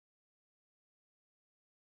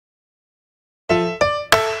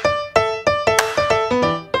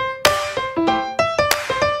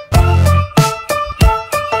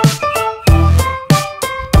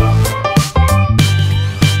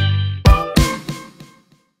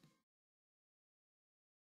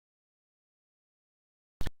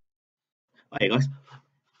Hey guys.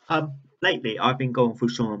 Lately I've been going through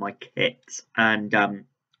some of my kits and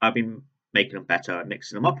I've been making them better,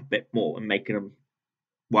 mixing them up a bit more and making them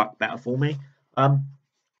work better for me. Um,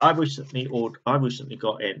 I recently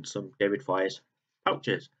got in some David Fire's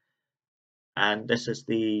pouches, and this is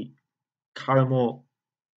the Caramel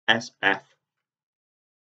SF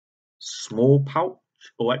small pouch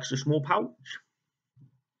or extra small pouch.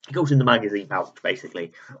 It goes in the magazine pouch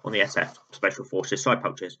basically on the SF Special Forces side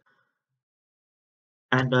pouches,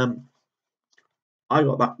 and I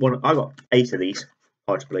got that one. I got 8 of these,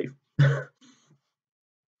 hard to believe. And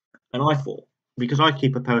I thought, because I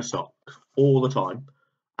keep a pair of socks all the time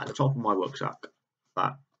at the top of my rucksack,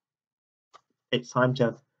 that it's time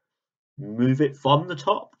to move it from the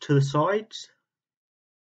top to the side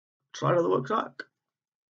of the rucksack.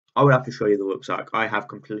 I would have to show you the rucksack. I have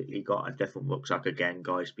completely got a different rucksack again,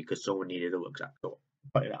 guys, because someone needed a rucksack. So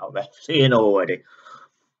putting it out there, so you know already.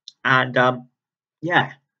 And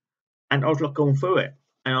yeah, and I was like going through it,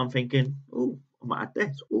 and I'm thinking, oh, I might add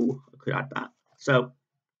this. Oh, I could add that. So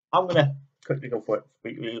I'm gonna quickly go for it for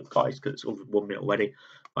you guys because it's over 1 minute already.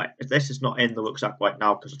 Right, this is not in the rucksack right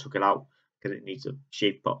now because I took it out because it needs a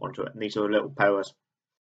sheath put onto it. And these are a little pair of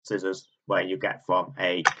scissors where you get from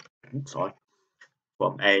a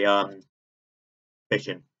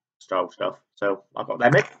fishing style stuff. So I've got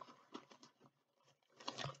them in.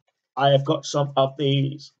 I have got some of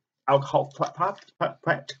these alcohol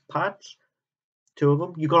pads, 2 of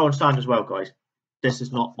them. You got to understand as well, guys. This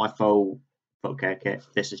is not my full foot care kit.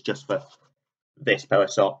 This is just for this pair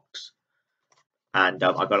of socks, and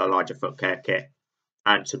I got a larger foot care kit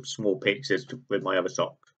and some small pieces with my other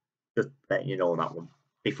socks. Just letting you know on that one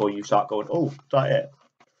before you start going, oh, is that it?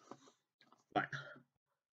 Right.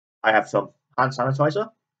 I have some hand sanitizer,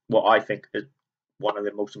 what I think is one of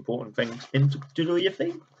the most important things to do your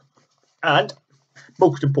feet. And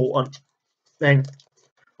most important thing,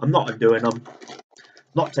 I'm not undoing them,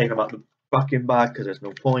 not taking them out the fucking bag because there's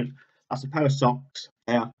no point. That's a pair of socks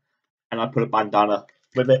there, and I put a bandana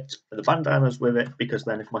with it. And the bandana's with it because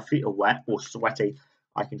then if my feet are wet or sweaty,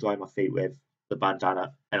 I can dry my feet with the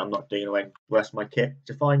bandana, and I'm not dealing the rest of my kit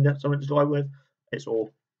to find something to dry with. It's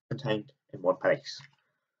all contained in one place.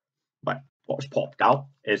 But what's popped out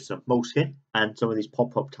is some moleskin and some of these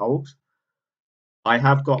pop-up towels. I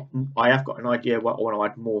have got an idea what I want to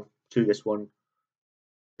add more to this one,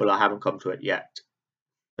 but I haven't come to it yet.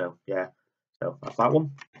 So yeah, so that's that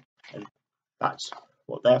one, and that's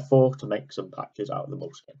what they're for, to make some patches out of the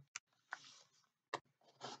moleskin.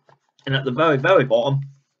 And at the very, very bottom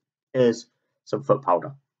is some foot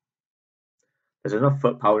powder. There's enough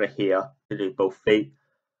foot powder here to do both feet.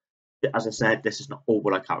 As I said, this is not all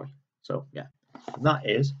what I carry. So yeah, and that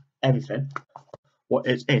is everything what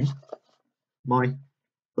is in my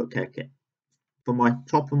foot care kit for my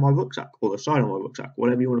top of my rucksack or the side of my rucksack,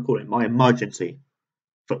 whatever you want to call it, my emergency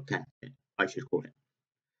foot care kit, I should call it.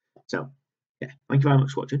 So yeah, thank you very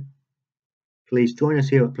much for watching. Please join us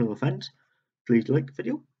here at Plymouth Fenns. Please like the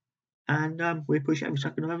video, and we appreciate every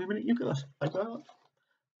second of every minute you give us. Thank you very much.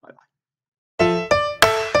 Bye bye.